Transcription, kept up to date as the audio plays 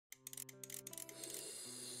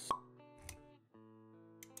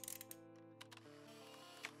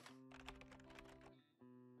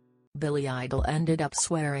Billy Idol ended up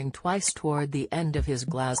swearing twice toward the end of his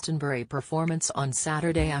Glastonbury performance on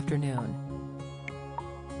Saturday afternoon.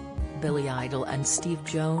 Billy Idol and Steve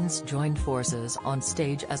Jones joined forces on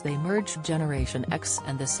stage as they merged Generation X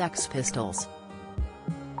and the Sex Pistols.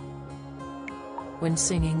 When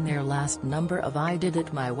singing their last number of I Did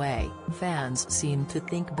It My Way, fans seemed to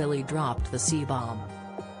think Billy dropped the C-bomb.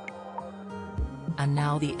 "And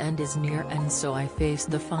now the end is near and so I face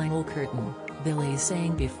the final curtain," Billy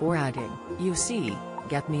saying before adding, "You see,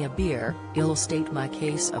 get me a beer, I'll state my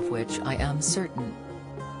case of which I am certain."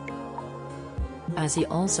 As he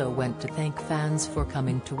also went to thank fans for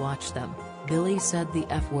coming to watch them, Billy said the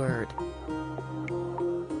F word.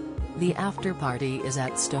 "The after party is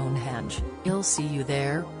at Stonehenge, I'll see you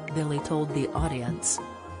there," Billy told the audience.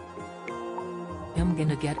 "I'm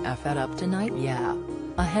gonna get fed up tonight, yeah."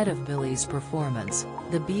 Ahead of Billy's performance,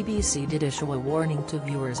 the BBC did issue a warning to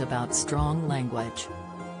viewers about strong language.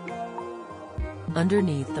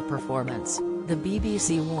 Underneath the performance, the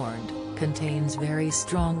BBC warned, contains very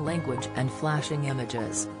strong language and flashing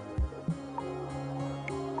images.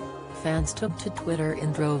 Fans took to Twitter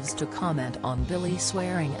in droves to comment on Billy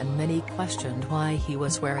swearing and many questioned why he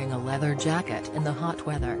was wearing a leather jacket in the hot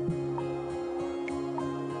weather.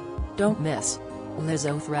 Don't miss.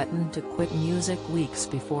 Lizzo threatened to quit music weeks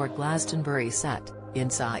before Glastonbury set.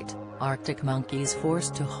 Insight, Arctic Monkeys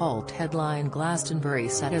forced to halt headline Glastonbury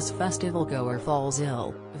set as festivalgoer falls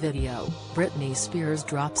ill. Video, Britney Spears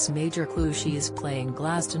drops major clue she's playing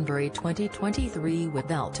Glastonbury 2023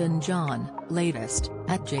 with Elton John. Latest,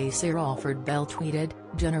 at @JSirAlfredBell tweeted,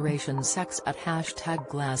 Generation Sex at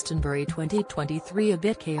 #Glastonbury 2023 a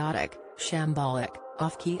bit chaotic, shambolic,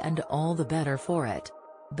 off-key and all the better for it.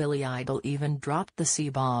 Billy Idol even dropped the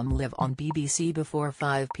C-bomb live on BBC before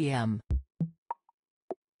 5 p.m.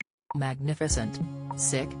 Magnificent.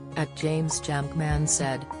 Sick, at James Jankman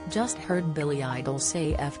said, just heard Billy Idol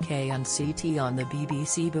say FK and CT on the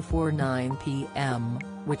BBC before 9 p.m,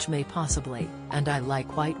 which may possibly, and I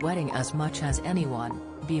like White Wedding as much as anyone,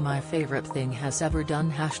 be my favorite thing has ever done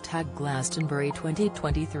 #Glastonbury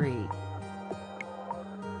 2023.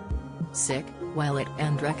 Sick, while it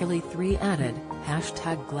and Rekily3 added,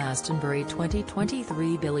 #Glastonbury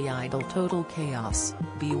 2023 Billy Idol total chaos,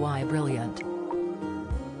 BY brilliant.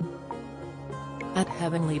 At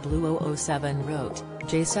Heavenly Blue 007 wrote,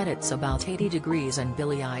 Jay said it's about 80 degrees and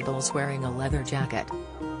Billy Idol's wearing a leather jacket.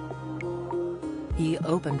 He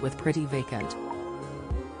opened with pretty vacant.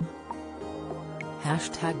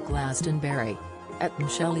 #Glastonbury. At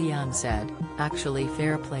Michelle Ian said, actually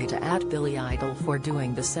fair play to @Billy Idol for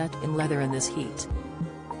doing the set in leather in this heat.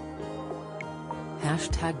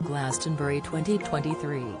 #Glastonbury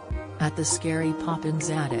 2023. At the Scary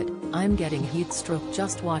Poppins added, I'm getting heat stroke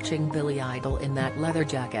just watching Billy Idol in that leather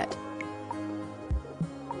jacket.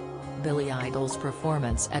 Billy Idol's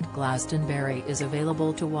performance at Glastonbury is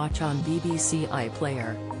available to watch on BBC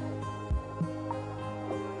iPlayer.